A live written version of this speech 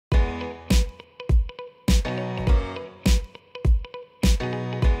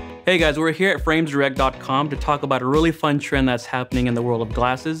Hey guys, we're here at framesdirect.com to talk about a really fun trend that's happening in the world of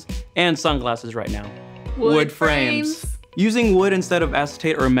glasses and sunglasses right now. Wood frames. Using wood instead of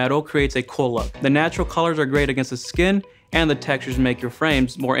acetate or metal creates a cool look. The natural colors are great against the skin, and the textures make your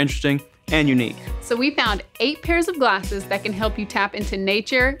frames more interesting and unique. So we found 8 pairs of glasses that can help you tap into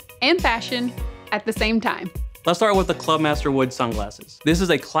nature and fashion at the same time. Let's start with the Clubmaster wood sunglasses. This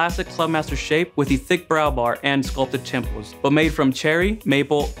is a classic Clubmaster shape with the thick brow bar and sculpted temples, but made from cherry,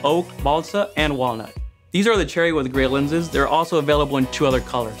 maple, oak, balsa, and walnut. These are the cherry with gray lenses. They're also available in 2 other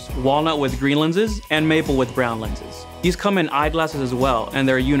colors, walnut with green lenses and maple with brown lenses. These come in eyeglasses as well, and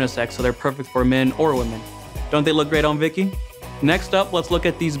they're unisex, so they're perfect for men or women. Don't they look great on Vicky? Next up, let's look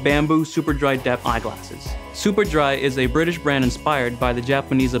at these bamboo super dry depth eyeglasses. Super Dry is a British brand inspired by the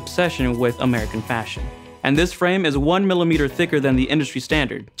Japanese obsession with American fashion. And this frame is 1 millimeter thicker than the industry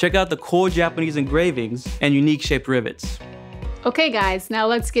standard. Check out the cool Japanese engravings and unique shaped rivets. Okay guys, now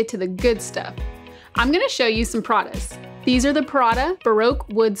let's get to the good stuff. I'm gonna show you some Pradas. These are the Prada Baroque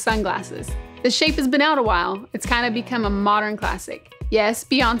wood sunglasses. The shape has been out a while. It's kind of become a modern classic. Yes,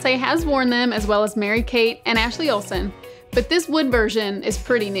 Beyonce has worn them, as well as Mary-Kate and Ashley Olsen, but this wood version is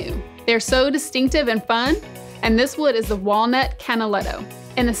pretty new. They're so distinctive and fun, and this wood is the walnut canaletto.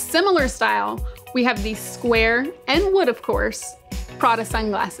 In a similar style, we have these square, and wood of course, Prada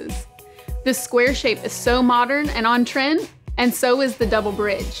sunglasses. This square shape is so modern and on trend, and so is the double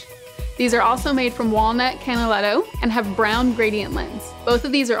bridge. These are also made from walnut canaletto and have brown gradient lens. Both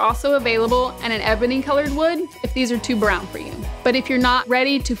of these are also available in an ebony colored wood if these are too brown for you. But if you're not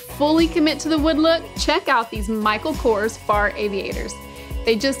ready to fully commit to the wood look, check out these Michael Kors Far Aviators.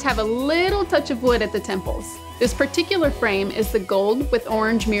 They just have a little touch of wood at the temples. This particular frame is the gold with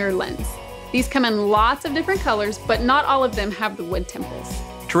orange mirror lens. These come in lots of different colors, but not all of them have the wood temples.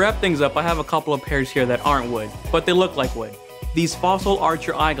 To wrap things up, I have a couple of pairs here that aren't wood, but they look like wood. These Fossil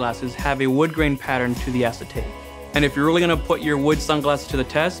Archer eyeglasses have a wood grain pattern to the acetate. And if you're really gonna put your wood sunglasses to the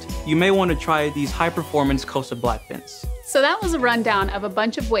test, you may want to try these high-performance coastal black pins. So that was a rundown of a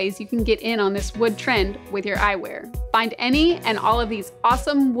bunch of ways you can get in on this wood trend with your eyewear. Find any and all of these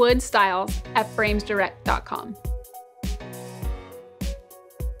awesome wood styles at framesdirect.com.